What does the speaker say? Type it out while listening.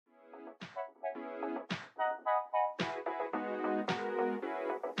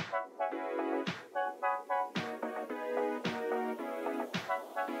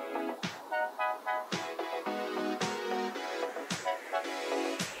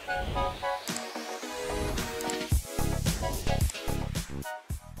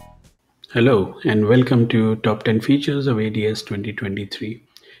Hello and welcome to Top 10 Features of ADS 2023.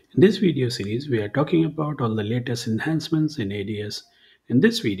 In this video series, we are talking about all the latest enhancements in ADS. In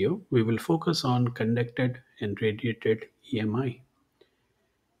this video, we will focus on conducted and radiated EMI.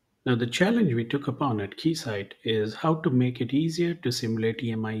 Now, the challenge we took upon at Keysight is how to make it easier to simulate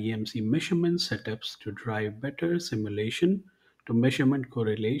EMI EMC measurement setups to drive better simulation to measurement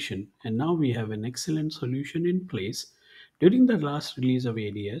correlation. And now we have an excellent solution in place. During the last release of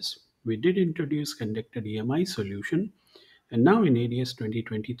ADS, we did introduce conducted EMI solution. And now in ADS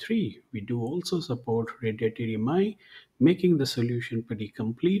 2023, we do also support radiated EMI, making the solution pretty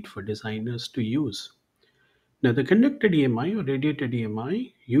complete for designers to use. Now, the conducted EMI or radiated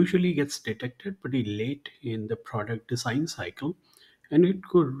EMI usually gets detected pretty late in the product design cycle, and it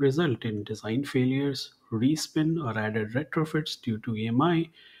could result in design failures, respin, or added retrofits due to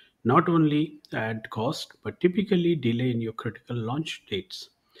EMI, not only add cost but typically delay in your critical launch dates.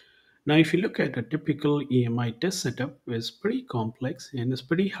 Now, if you look at a typical EMI test setup, it's pretty complex and it's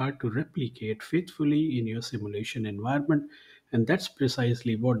pretty hard to replicate faithfully in your simulation environment. And that's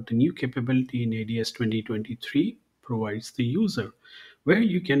precisely what the new capability in ADS 2023 provides the user, where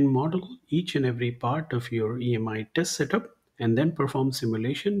you can model each and every part of your EMI test setup and then perform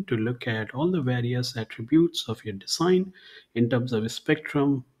simulation to look at all the various attributes of your design in terms of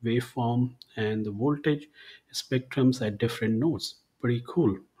spectrum, waveform, and the voltage spectrums at different nodes. Pretty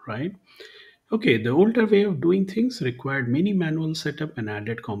cool, right? Okay, the older way of doing things required many manual setup and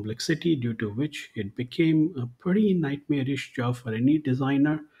added complexity, due to which it became a pretty nightmarish job for any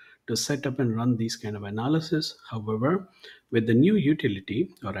designer to set up and run these kind of analysis. However, with the new utility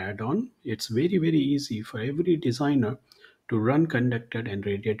or add-on, it's very easy for every designer to run conducted and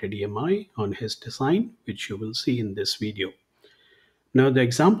radiated EMI on his design, which you will see in this video. Now, the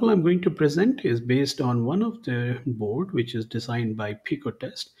example I'm going to present is based on one of the board which is designed by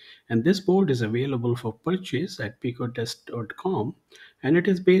Picotest, and this board is available for purchase at picotest.com, and it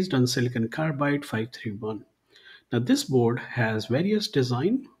is based on silicon carbide 531. Now, this board has various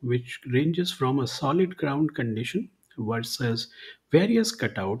design which ranges from a solid ground condition versus various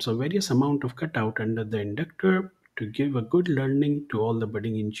cutouts or various amount of cutout under the inductor to give a good learning to all the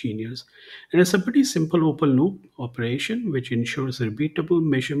budding engineers. And it's a pretty simple open loop operation which ensures repeatable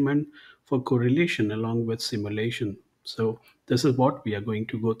measurement for correlation along with simulation. So this is what we are going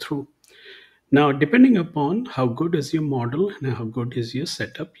to go through. Now, depending upon how good is your model and how good is your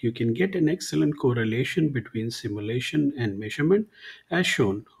setup, you can get an excellent correlation between simulation and measurement as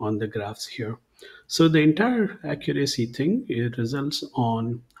shown on the graphs here. So the entire accuracy thing, it results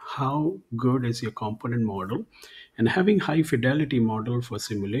on how good is your component model, and having high fidelity model for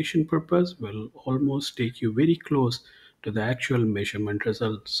simulation purpose will almost take you very close to the actual measurement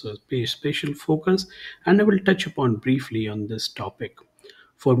results. So pay special focus, and I will touch upon briefly on this topic.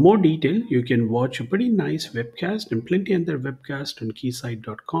 For more detail, you can watch a pretty nice webcast and plenty other webcast on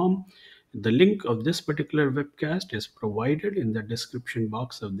keysight.com. The link of this particular webcast is provided in the description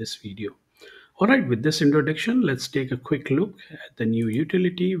box of this video. Alright, with this introduction, let's take a quick look at the new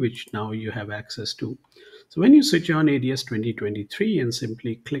utility which now you have access to. So when you switch on ADS 2023 and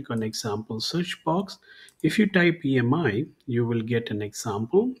simply click on example search box, if you type EMI, you will get an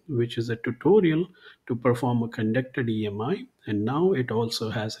example which is a tutorial to perform a conducted EMI, and now it also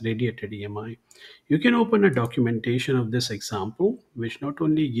has radiated EMI. You can open a documentation of this example which not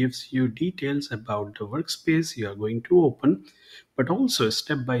only gives you details about the workspace you are going to open, but also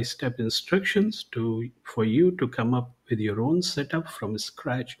step-by-step instructions for you to come up with your own setup from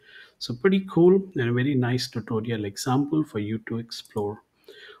scratch. So pretty cool and a very nice tutorial example for you to explore.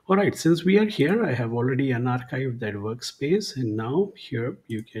 Alright, since we are here, I have already unarchived that workspace, and now here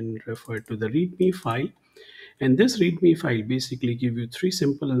you can refer to the README file. And this README file basically gives you three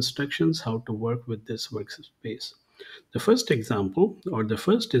simple instructions how to work with this workspace. The first example or the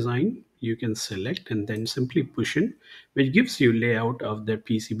first design you can select and then simply push in, which gives you layout of the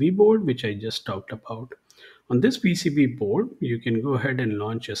PCB board which I just talked about. On this PCB board, you can go ahead and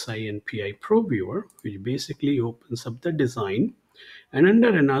launch SI and PI Pro Viewer, which basically opens up the design. And under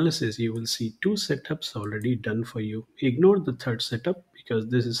analysis, you will see two setups already done for you. Ignore the third setup because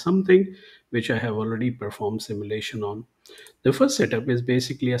this is something which I have already performed simulation on. The first setup is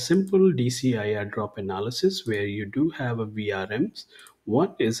basically a simple DC IR drop analysis where you do have a VRMs.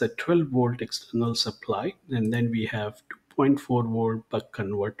 One is a 12 volt external supply, and then we have 2.4 volt buck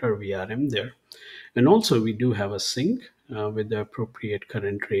converter VRM there. And also we do have a sink with the appropriate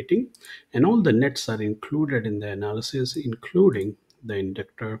current rating, and all the nets are included in the analysis, including the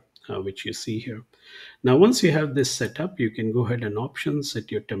inductor which you see here. Now, once you have this set up, you can go ahead and option,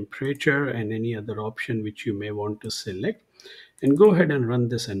 set your temperature and any other option which you may want to select, and go ahead and run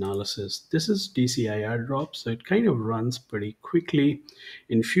this analysis. This is DCIR drop, so it kind of runs pretty quickly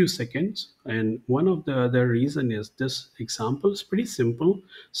in few seconds. And one of the other reason is this example is pretty simple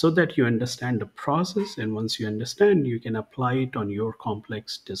so that you understand the process, and once you understand, you can apply it on your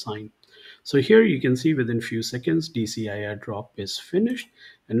complex design. So here you can see within few seconds DCIR drop is finished,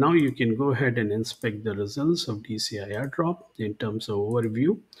 and now you can go ahead and inspect the results of DCIR drop in terms of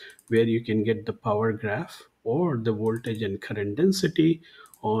overview, where you can get the power graph or the voltage and current density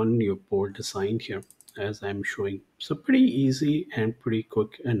on your board design here as I'm showing. So pretty easy and pretty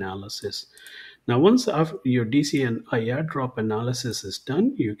quick analysis. Now, once your DC and IR drop analysis is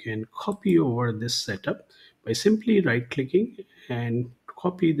done, you can copy over this setup by simply right clicking and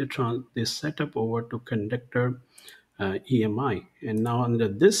copy this setup over to conductor EMI. And now under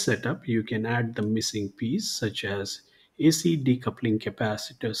this setup, you can add the missing piece such as AC decoupling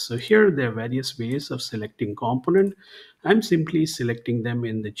capacitors. So here there are various ways of selecting component. I'm simply selecting them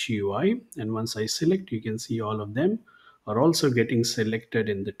in the GUI, and once I select, you can see all of them are also getting selected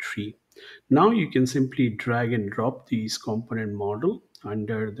in the tree. Now you can simply drag and drop these component model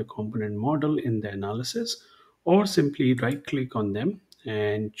under the component model in the analysis, or simply right click on them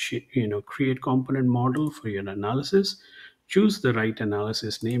and create component model for your analysis. Choose the right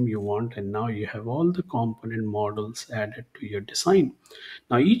analysis name you want, and now you have all the component models added to your design.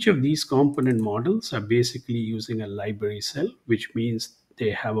 Now each of these component models are basically using a library cell, which means they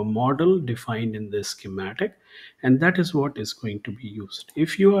have a model defined in the schematic, and that is what is going to be used.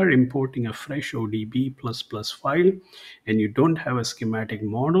 If you are importing a fresh ODB++ file and you don't have a schematic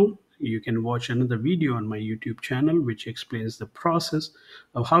model, you can watch another video on my YouTube channel which explains the process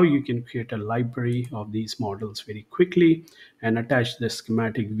of how you can create a library of these models very quickly and attach the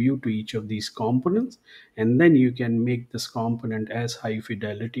schematic view to each of these components, and then you can make this component as high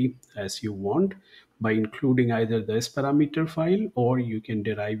fidelity as you want by including either the S parameter file, or you can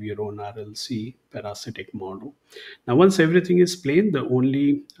derive your own RLC parasitic model. Now, once everything is plain, the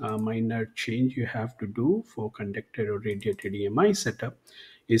only minor change you have to do for conducted or radiated EMI setup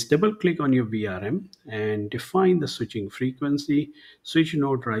is double click on your VRM and define the switching frequency, switch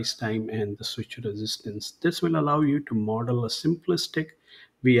node rise time, and the switch resistance. This will allow you to model a simplistic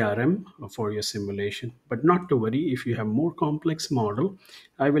VRM for your simulation. But not to worry, if you have more complex model,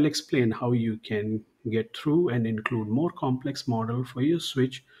 I will explain how you can get through and include more complex model for your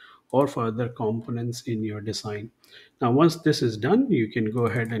switch or for other components in your design. Now, once this is done, you can go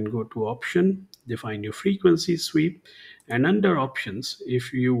ahead and go to option, define your frequency sweep, and under options,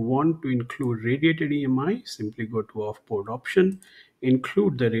 if you want to include radiated EMI, simply go to off-board option,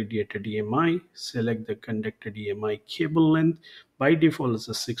 include the radiated EMI, select the conducted EMI cable length. By default it's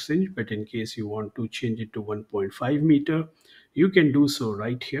a 6-inch, but in case you want to change it to 1.5 meter, you can do so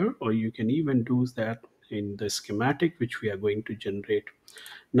right here, or you can even do that in the schematic which we are going to generate.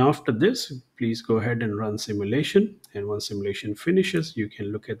 Now after this, please go ahead and run simulation, and once simulation finishes, you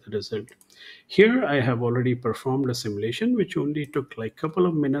can look at the result. Here I have already performed a simulation which only took like couple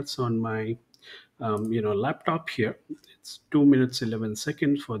of minutes on my laptop here. It's 2 minutes 11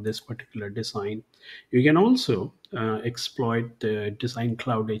 seconds for this particular design. You can also exploit the design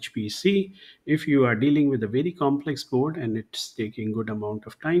cloud HPC. If you are dealing with a very complex board and it's taking good amount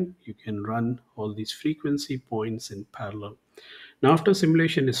of time, you can run all these frequency points in parallel. Now, after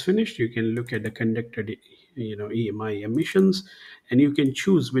simulation is finished, you can look at the conducted EMI emissions, and you can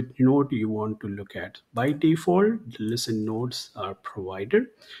choose which node you want to look at. By default, the listen nodes are provided,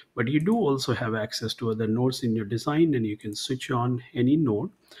 but you do also have access to other nodes in your design, and you can switch on any node,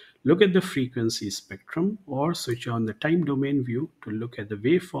 look at the frequency spectrum, or switch on the time domain view to look at the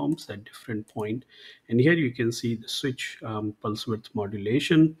waveforms at different point. And here you can see the switch pulse width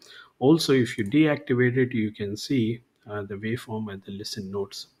modulation. Also, if you deactivate it, you can see the waveform at the listen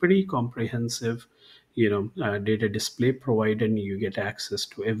nodes. Pretty comprehensive data display provided, and you get access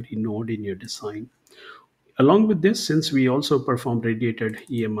to every node in your design. Along with this, since we also perform radiated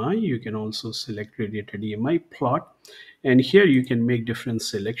EMI, you can also select radiated EMI plot. And here you can make different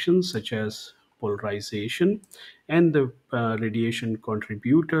selections such as polarization and the radiation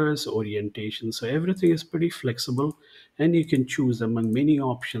contributors, orientation. So everything is pretty flexible, and you can choose among many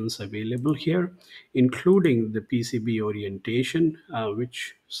options available here, including the PCB orientation,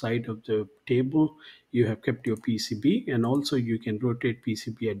 which side of the table you have kept your PCB, and also you can rotate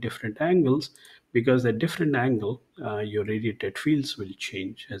PCB at different angles, because at different angle your radiated fields will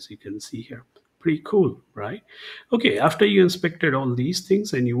change, as you can see here. Pretty cool, right? Okay, after you inspected all these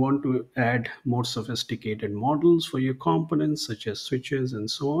things and you want to add more sophisticated models for your components such as switches and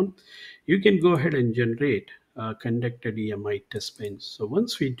so on, you can go ahead and generate conducted EMI test bench. So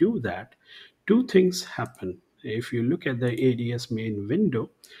once we do that, two things happen. If you look at the ADS main window,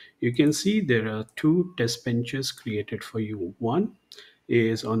 you can see there are two test benches created for you. One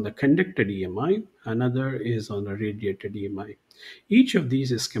is on the conducted EMI, another is on a radiated EMI. Each of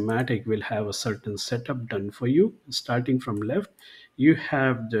these schematic will have a certain setup done for you. Starting from left, you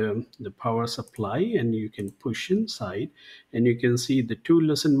have the power supply, and you can push inside and you can see the two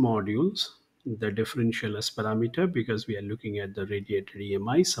lesson modules, the differential as parameter because we are looking at the radiated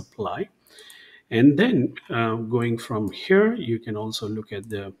EMI supply. And then going from here, you can also look at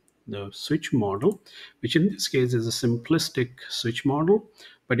the switch model, which in this case is a simplistic switch model.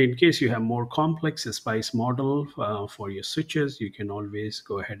 But in case you have more complex SPICE model for your switches, you can always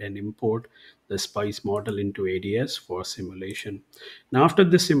go ahead and import the SPICE model into ADS for simulation. Now, after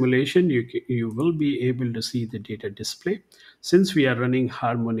the simulation, you will be able to see the data display. Since we are running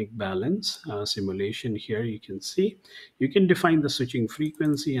harmonic balance simulation here, you can see you can define the switching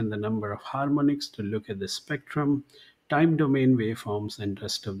frequency and the number of harmonics to look at the spectrum, time domain waveforms, and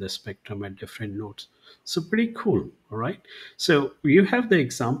rest of the spectrum at different nodes. So pretty cool, all right? So you have the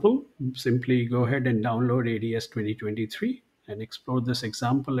example. Simply go ahead and download ADS 2023 and explore this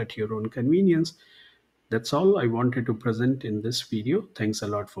example at your own convenience. That's all I wanted to present in this video. Thanks a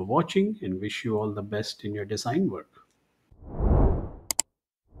lot for watching and wish you all the best in your design work.